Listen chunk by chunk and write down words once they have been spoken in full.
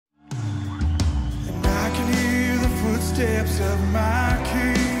footsteps of my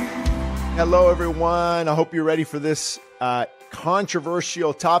King. Hello, everyone. I hope you're ready for this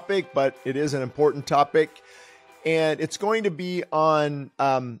controversial topic, but it is an important topic. And it's going to be on,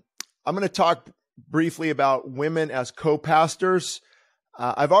 I'm going to talk briefly about women as co-pastors.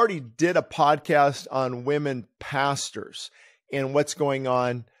 I've already did a podcast on women pastors and what's going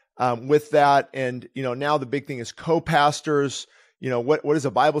on with that. And, now the big thing is co-pastors. What does the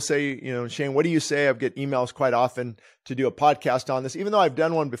Bible say? Shane, what do you say? I get emails quite often to do a podcast on this, even though I've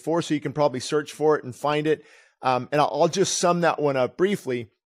done one before, so you can probably search for it and find it. And I'll just sum that one up briefly.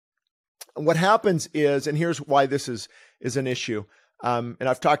 What happens is, and here's why this is an issue. And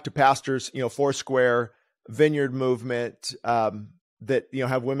I've talked to pastors, Foursquare, Vineyard Movement, that,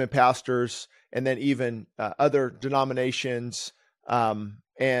 have women pastors, and then even other denominations. And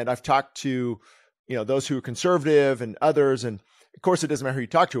I've talked to, those who are conservative and others. And of course, it doesn't matter who you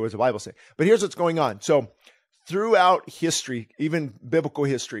talk to, as the Bible says. But here's what's going on. So throughout history, even biblical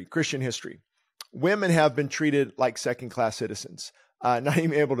history, Christian history, women have been treated like second-class citizens, not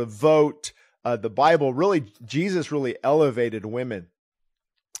even able to vote. The Bible really, Jesus really elevated women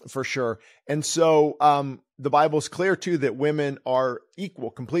for sure. And so the Bible's clear too that women are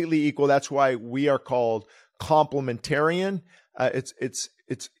equal, completely equal. That's why we are called complementarian.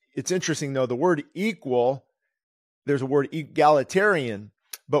 It's interesting though, the word equal, there's a word egalitarian,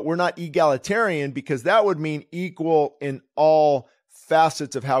 but we're not egalitarian because that would mean equal in all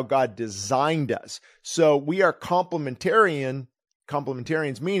facets of how God designed us. So we are complementarians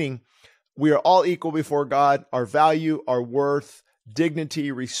meaning we are all equal before God, our value, our worth,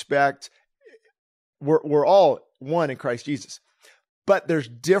 dignity, respect. We're all one in Christ Jesus. But there's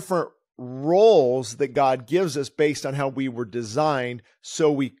different roles that God gives us based on how we were designed,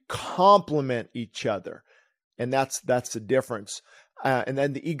 so we complement each other. And that's the difference. And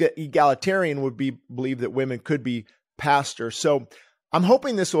then the egalitarian would believe that women could be pastors. So I'm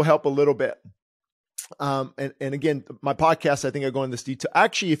hoping this will help a little bit. And again, my podcast, I think I go into this detail.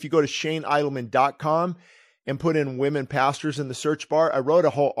 Actually, if you go to ShaneIdleman.com and put in women pastors in the search bar, I wrote a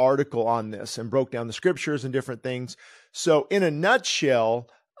whole article on this and broke down the scriptures and different things. So in a nutshell,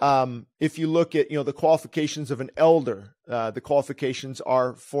 if you look at, the qualifications of an elder, the qualifications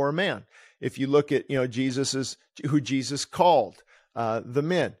are for a man. If you look at, who Jesus called, the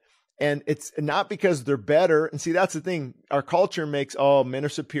men. And it's not because they're better. And see, that's the thing. Our culture makes, men are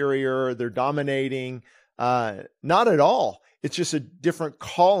superior, they're dominating. Not at all. It's just a different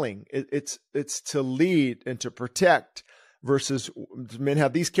calling. It's to lead and to protect versus men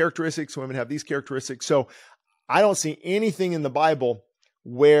have these characteristics, women have these characteristics. So I don't see anything in the Bible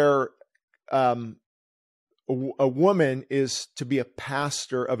where a woman is to be a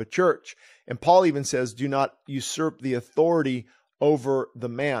pastor of a church. And Paul even says, do not usurp the authority over the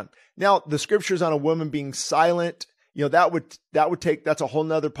man. Now, the scriptures on a woman being silent, that's a whole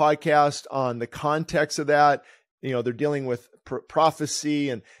nother podcast on the context of that. They're dealing with prophecy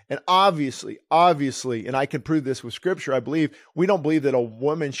and obviously, and I can prove this with scripture. We don't believe that a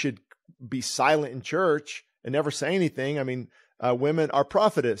woman should be silent in church and never say anything. I mean, women are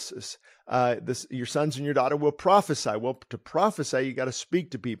prophetesses. Your sons and your daughter will prophesy. Well, to prophesy, you got to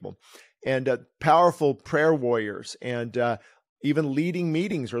speak to people, and powerful prayer warriors, and even leading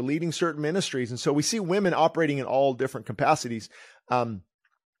meetings or leading certain ministries. And so we see women operating in all different capacities.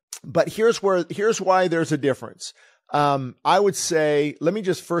 But here's why there's a difference. I would say, let me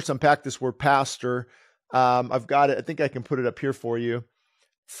just first unpack this word pastor. I've got it. I think I can put it up here for you.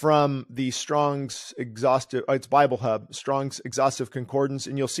 From the Strong's it's Bible Hub, Strong's Exhaustive Concordance.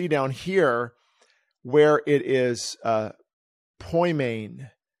 And you'll see down here where it is poimen.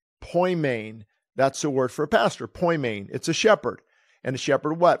 Poimen, that's the word for a pastor, poimen. It's a shepherd. And a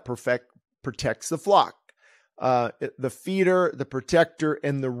shepherd what? Protects the flock. The feeder, the protector,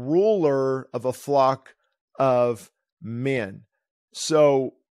 and the ruler of a flock of men.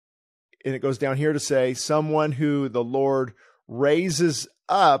 So, and it goes down here to say, someone who the Lord raises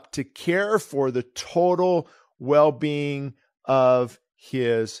up to care for the total well-being of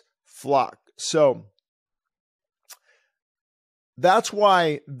his flock. So that's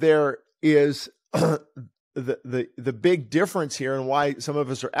why there is the big difference here, and why some of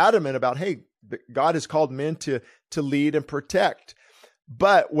us are adamant about, hey, God has called men to lead and protect.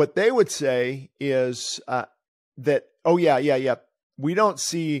 But what they would say is that, we don't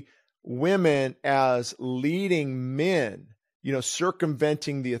see women as leading men,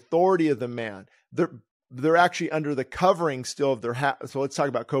 circumventing the authority of the man. They're actually under the covering still of their so let's talk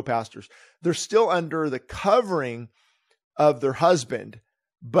about co-pastors. They're still under the covering of their husband,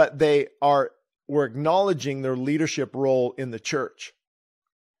 but we're acknowledging their leadership role in the church.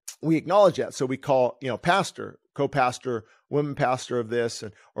 we acknowledge that. So we call, pastor, co-pastor, women pastor of this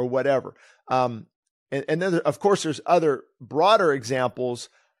or whatever. And then, of course, there's other broader examples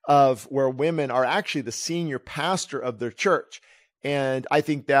of where women are actually the senior pastor of their church. And I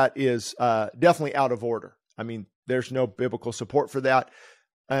think that is definitely out of order. I mean, there's no biblical support for that.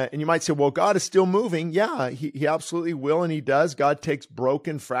 And you might say, well, God is still moving. Yeah, he absolutely will, and he does. God takes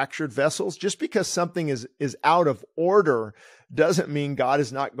broken, fractured vessels. Just because something is out of order doesn't mean God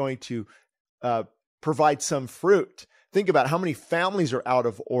is not going to provide some fruit. Think about how many families are out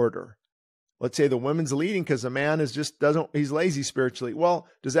of order. Let's say the woman's leading because the man he's lazy spiritually. Well,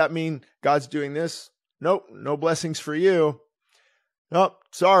 does that mean God's doing this? Nope, no blessings for you. Nope,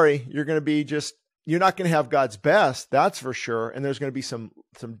 sorry, you're not going to have God's best, that's for sure. And there's going to be some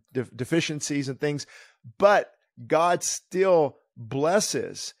deficiencies and things, but God still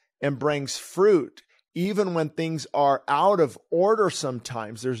blesses and brings fruit, even when things are out of order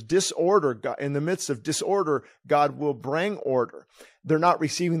sometimes. There's disorder. In the midst of disorder, God will bring order. They're not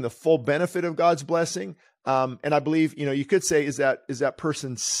receiving the full benefit of God's blessing. And I believe, you could say, is that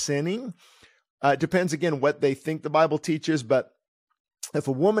person sinning? It depends, again, what they think the Bible teaches, but if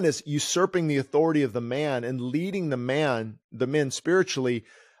a woman is usurping the authority of the man and leading the men spiritually,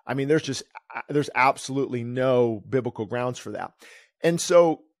 I mean, there's absolutely no biblical grounds for that. And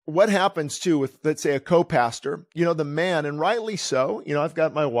so what happens too with, let's say, a co-pastor, the man, and rightly so, I've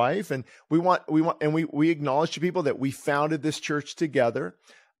got my wife, and we acknowledge to people that we founded this church together.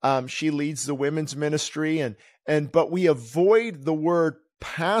 She leads the women's ministry, but we avoid the word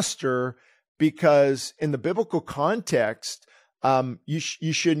pastor because in the biblical context, you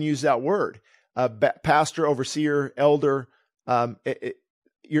shouldn't use that word. Pastor, overseer, elder.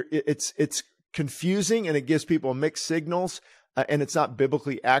 It's confusing, and it gives people mixed signals, and it's not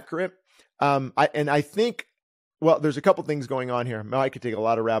biblically accurate. I think, well, there's a couple things going on here. I could take a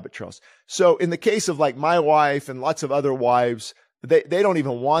lot of rabbit trails. So in the case of like my wife and lots of other wives, they don't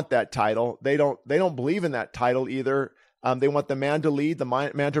even want that title. They don't believe in that title either. They want the man to lead,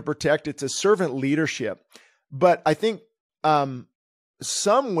 the man to protect. It's a servant leadership. But I think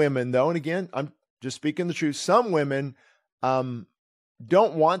some women, though, and again, I'm just speaking the truth, some women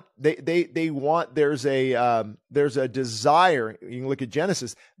don't want, they want, there's a desire. You can look at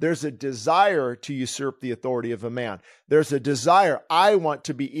Genesis. There's a desire to usurp the authority of a man. There's a desire. I want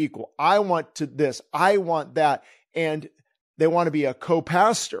to be equal. I want to this. I want that. And they want to be a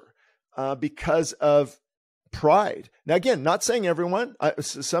co-pastor because of pride. Now, again, not saying everyone.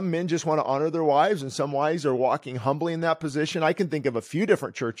 Some men just want to honor their wives, and some wives are walking humbly in that position. I can think of a few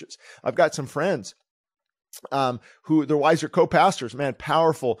different churches. I've got some friends who their wives are co-pastors. Man,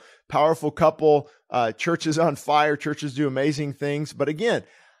 powerful couple. Churches on fire. Churches do amazing things. But again,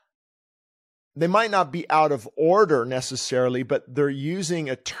 they might not be out of order necessarily, but they're using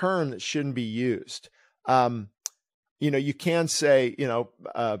a term that shouldn't be used. You can say,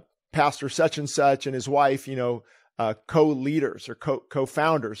 pastor such and such and his wife, co-leaders or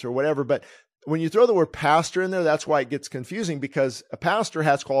co-founders or whatever. But when you throw the word pastor in there, that's why it gets confusing, because a pastor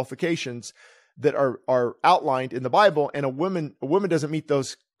has qualifications that are outlined in the Bible, and a woman doesn't meet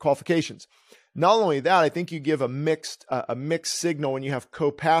those qualifications. Not only that, I think you give a mixed signal when you have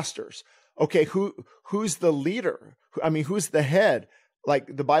co-pastors. Okay, who's the leader? Who's the head?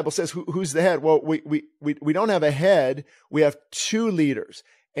 Like the Bible says, who's the head? Well, we don't have a head. We have two leaders.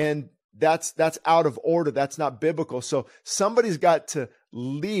 And that's out of order. That's not biblical. So somebody's got to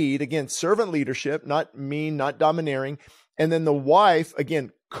lead, again, servant leadership, not mean, not domineering. And then the wife,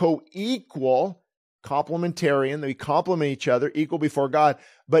 again, co-equal, complementarian. They complement each other, equal before God,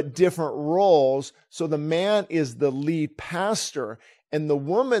 but different roles. So the man is the lead pastor, and the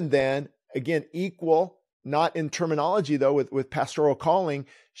woman then, again, equal, not in terminology though, with pastoral calling.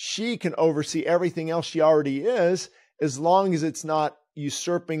 She can oversee everything else she already is, as long as it's not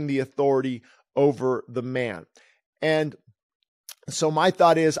usurping the authority over the man. And so my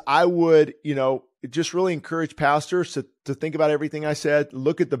thought is, I would, just really encourage pastors to think about everything I said,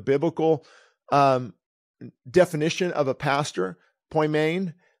 look at the biblical definition of a pastor,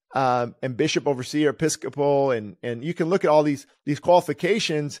 poimen, and bishop, overseer, episcopal, and you can look at all these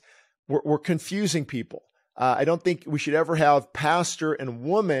qualifications. We're confusing people. I don't think we should ever have pastor and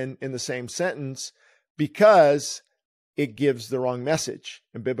woman in the same sentence, because it gives the wrong message.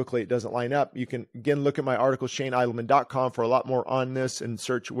 And biblically, it doesn't line up. You can, again, look at my article, ShaneIdleman.com, for a lot more on this, and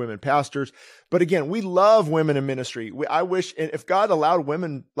search women pastors. But again, we love women in ministry. I wish, and if God allowed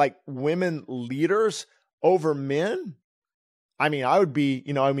women leaders over men, I would be,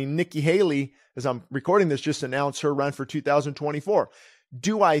 Nikki Haley, as I'm recording this, just announced her run for 2024.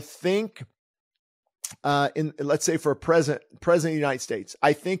 Do I think let's say for a president of the United States,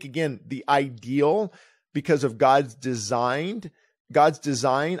 I think, again, the ideal, because of God's design,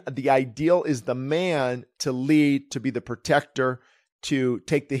 the ideal is the man to lead, to be the protector, to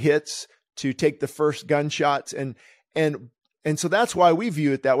take the hits, to take the first gunshots. And so that's why we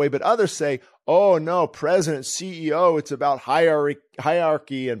view it that way. But others say, oh no, president, CEO, it's about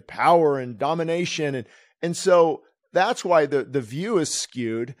hierarchy and power and domination. And so that's why the view is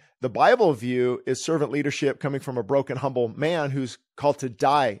skewed. The Bible view is servant leadership coming from a broken, humble man who's called to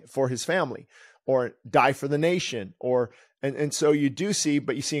die for his family or die for the nation. And so you see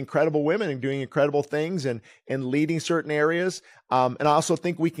incredible women doing incredible things and leading certain areas. And I also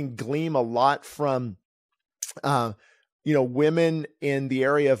think we can glean a lot from, women in the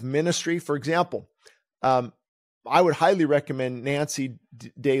area of ministry. For example, I would highly recommend Nancy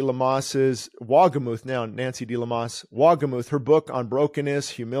De Lamas's Nancy De Lamas, Wagamuth, her book on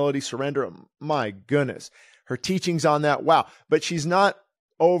brokenness, humility, surrender. My goodness, her teachings on that. Wow. But she's not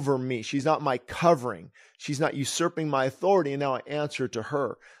over me. She's not my covering. She's not usurping my authority. And now I answer to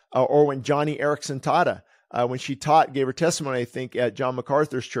her. Or when Johnny Erickson Tata, when she gave her testimony, I think at John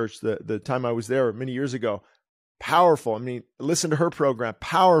MacArthur's church, the time I was there many years ago. Powerful. I mean, listen to her program.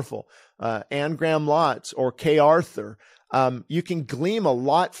 Powerful. Anne Graham Lotz or Kay Arthur. You can glean a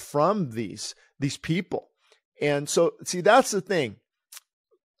lot from these people. And so, see, that's the thing.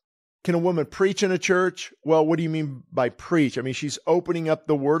 Can a woman preach in a church? Well, what do you mean by preach? I mean, she's opening up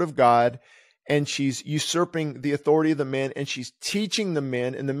the word of God and she's usurping the authority of the men and she's teaching the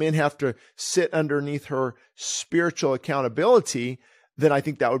men, and the men have to sit underneath her spiritual accountability. Then I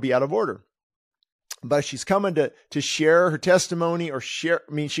think that would be out of order. But she's coming to share her testimony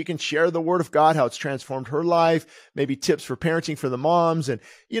she can share the word of God, how it's transformed her life, maybe tips for parenting for the moms. And,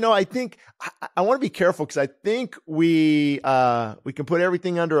 I think I want to be careful because I think we can put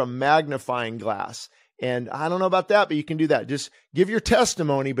everything under a magnifying glass. And I don't know about that, but you can do that. Just give your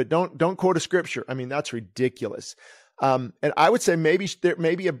testimony, but don't quote a scripture. I mean, that's ridiculous. And I would say maybe there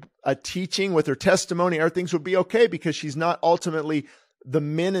may be a teaching with her testimony, or things would be okay because she's not ultimately the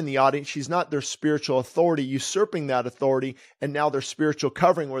men in the audience. She's not their spiritual authority, usurping that authority, and now their spiritual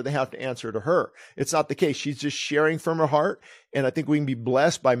covering where they have to answer to her. It's not the case. She's just sharing from her heart, and I think we can be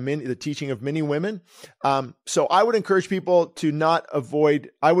blessed by the teaching of many women. So I would encourage people to avoid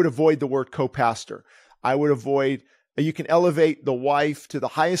the word co-pastor. You can elevate the wife to the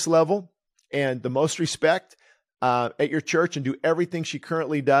highest level and the most respect at your church and do everything she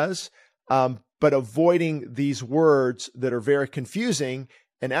currently does. But avoiding these words that are very confusing,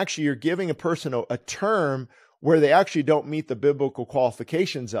 and actually you're giving a person a term where they actually don't meet the biblical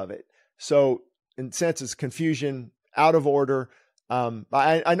qualifications of it. So in a sense, it's confusion, out of order.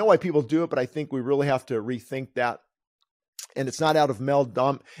 I know why people do it, but I think we really have to rethink that. And it's not out of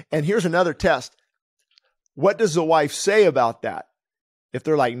And here's another test. What does the wife say about that? If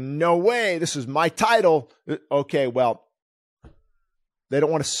they're like, no way, this is my title. Okay, well, they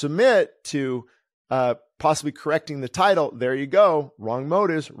don't want to submit to possibly correcting the title. There you go. Wrong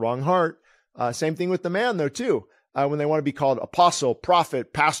motives, wrong heart. Same thing with the man, though, too. When they want to be called apostle,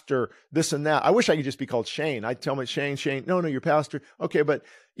 prophet, pastor, this and that. I wish I could just be called Shane. I'd tell me, Shane. No, you're pastor. Okay, but,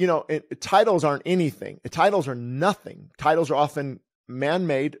 titles aren't anything. Titles are nothing. Titles are often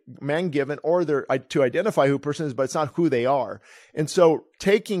man-made, man-given, or they're to identify who a person is, but it's not who they are. And so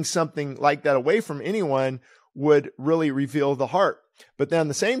taking something like that away from anyone would really reveal the heart. But then at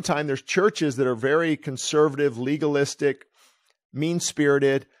the same time, there's churches that are very conservative, legalistic,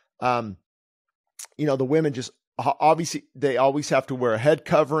 mean-spirited. The women just obviously, they always have to wear a head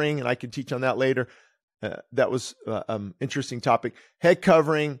covering, and I can teach on that later. That was an interesting topic. Head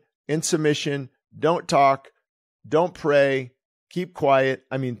covering, in submission, don't talk, don't pray, keep quiet.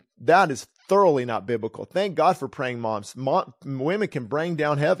 I mean, that is thoroughly not biblical. Thank God for praying moms. Women can bring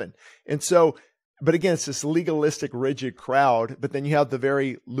down heaven. And so, but again, it's this legalistic, rigid crowd. But then you have the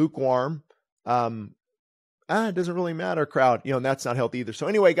very lukewarm, it doesn't really matter crowd, and that's not healthy either. So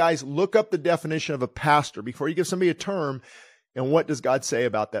anyway, guys, look up the definition of a pastor before you give somebody a term. And what does God say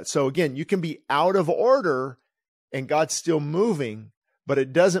about that? So again, you can be out of order and God's still moving, but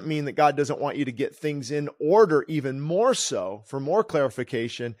it doesn't mean that God doesn't want you to get things in order even more so for more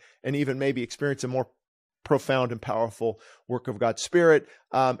clarification and even maybe experience a more profound and powerful work of God's Spirit.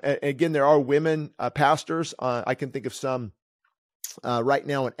 And again, there are women pastors. I can think of some right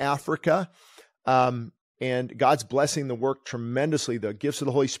now in Africa. And God's blessing the work tremendously. The gifts of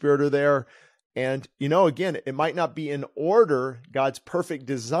the Holy Spirit are there. And, again, it might not be in order, God's perfect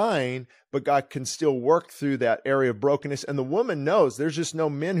design, but God can still work through that area of brokenness. And the woman knows there's just no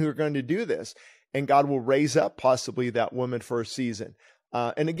men who are going to do this. And God will raise up possibly that woman for a season.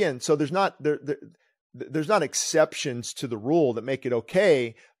 And again, so there's not, there's not exceptions to the rule that make it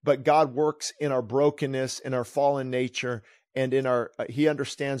okay, but God works in our brokenness, in our fallen nature, and in our, he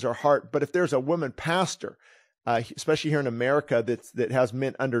understands our heart. But if there's a woman pastor, especially here in America, that has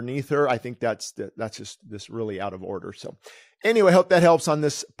men underneath her, I think that's just this really out of order. So anyway, I hope that helps on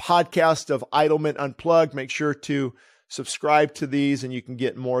this podcast of Idleman Unplugged. Make sure to subscribe to these, and you can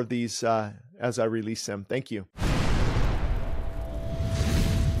get more of these as I release them. Thank you.